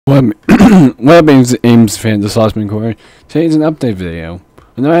Web Ames fan, this Osman Corey. Today's an update video.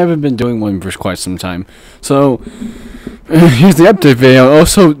 I know I haven't been doing one for quite some time. So, here's the update video.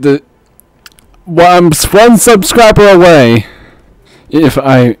 Also, I'm one subscriber away.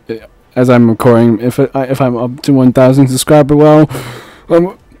 As I'm recording, if I'm up to 1,000 subscriber, well,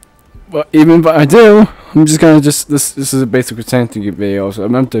 even if I do, I'm just gonna this is a basic thank you video, so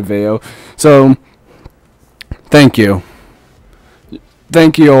an update video. So, thank you.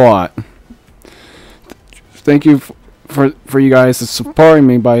 Thank you a lot. Thank you for you guys supporting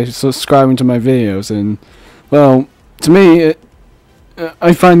me by subscribing to my videos, and well, to me,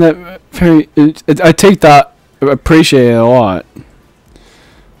 I find that I take that, appreciate it a lot.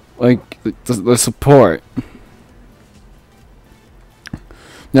 Like the support.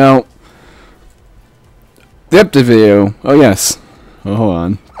 Now, the update video. Oh yes. Oh, hold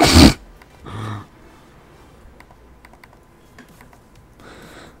on.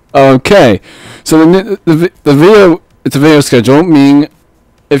 Okay, so the video, it's a video schedule, meaning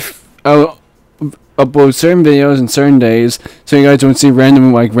if I'll upload certain videos on certain days, so you guys don't see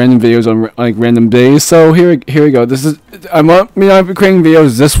random videos on random days. So here we go. This is I'll be creating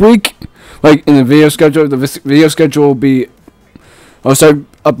videos this week, like in the video schedule. The video schedule will be, I'll start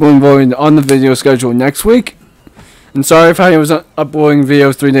uploading on the video schedule next week. And sorry if I was uploading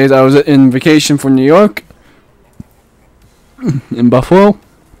videos 3 days. I was in vacation for New York, in Buffalo.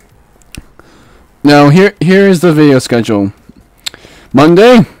 Now here is the video schedule.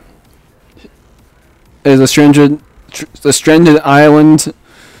 Monday is the Stranded Island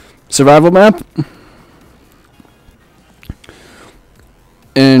survival map,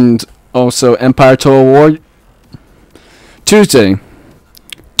 and also Empire Total War. Tuesday,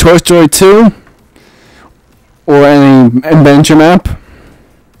 Toy Story 2 or any adventure map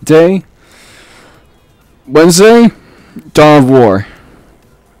day. Wednesday, Dawn of War.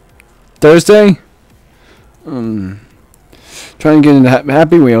 Thursday, trying to get into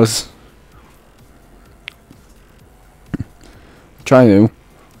Happy Wheels. Try to.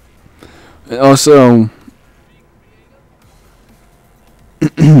 And also,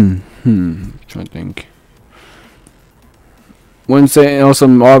 trying to think. Wednesday, and also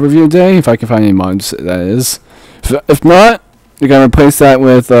mod review day, if I can find any mods, that is. If not, you're gonna replace that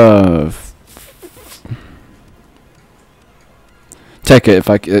with Tech It,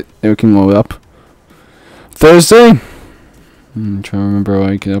 if it can load up. Thursday, I'm trying to remember what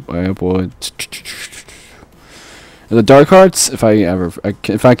I upload. The Dark Hearts, if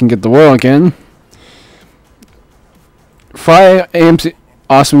I can get the world again. Friday, AMC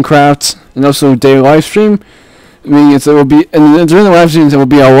Awesome Crafts, and also daily live stream. I mean, it will be, and during the live streams, it will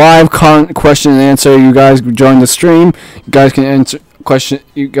be a live question and answer. You guys join the stream. You guys can answer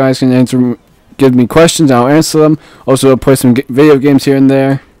give me questions, I'll answer them. Also, I'll play some video games here and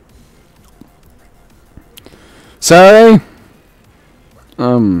there. Saturday,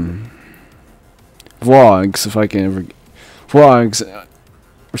 vlogs, if I can ever, vlogs,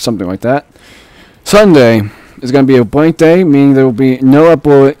 or something like that. Sunday is going to be a blank day, meaning there will be no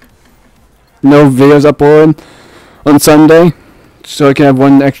videos uploaded on Sunday, so I can have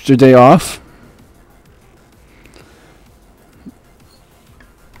one extra day off.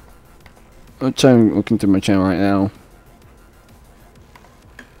 I'm looking through my channel right now.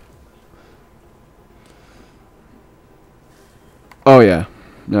 Oh yeah,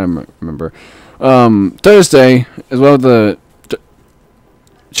 now I remember. Thursday as well. The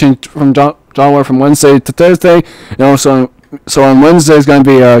change from Dawn War from Wednesday to Thursday, and also so on Wednesday is going to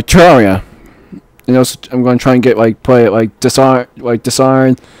be Terraria. And also I'm going to try and get play it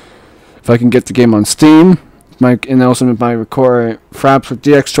Dishonored. If I can get the game on Steam. And also my record Fraps with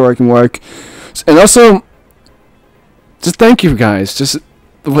DxTory can work, and also just thank you guys. Just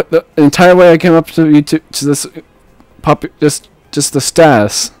the entire way I came up to YouTube to this just the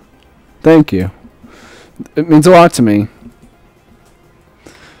status. Thank you. It means a lot to me.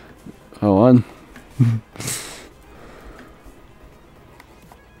 Hold on.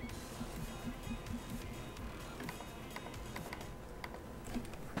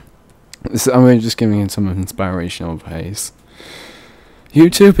 I'm just giving it some inspirational advice.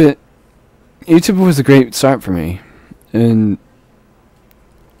 YouTube was a great start for me, and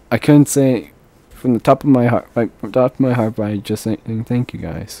I couldn't say from the top of my heart, but I just saying thank you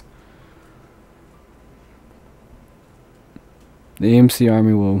guys. The AMC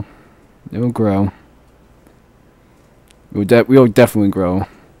army will grow. We will definitely grow.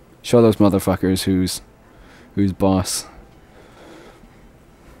 Show those motherfuckers who's boss.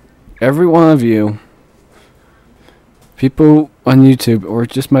 Every one of you, people on YouTube or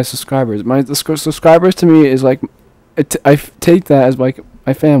just my subscribers. The subscribers to me is like, I take that as like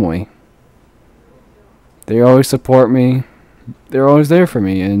my family. They always support me. They're always there for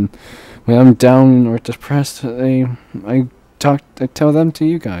me, and when I'm down or depressed, I tell them to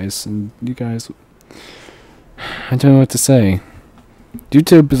you guys, and you guys, I don't know what to say.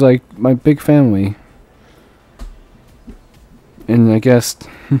 YouTube is like my big family, and I guess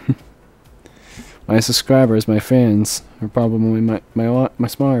my subscribers, my fans, are probably my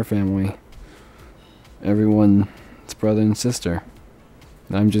smaller family. Everyone's brother and sister.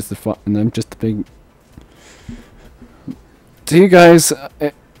 And I'm just the big. To you guys,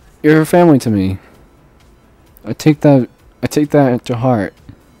 you're a family to me. I take that to heart.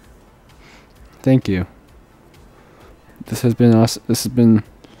 Thank you. This has been awesome. This has been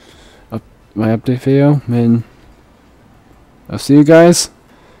my update video, and I'll see you guys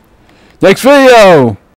next video.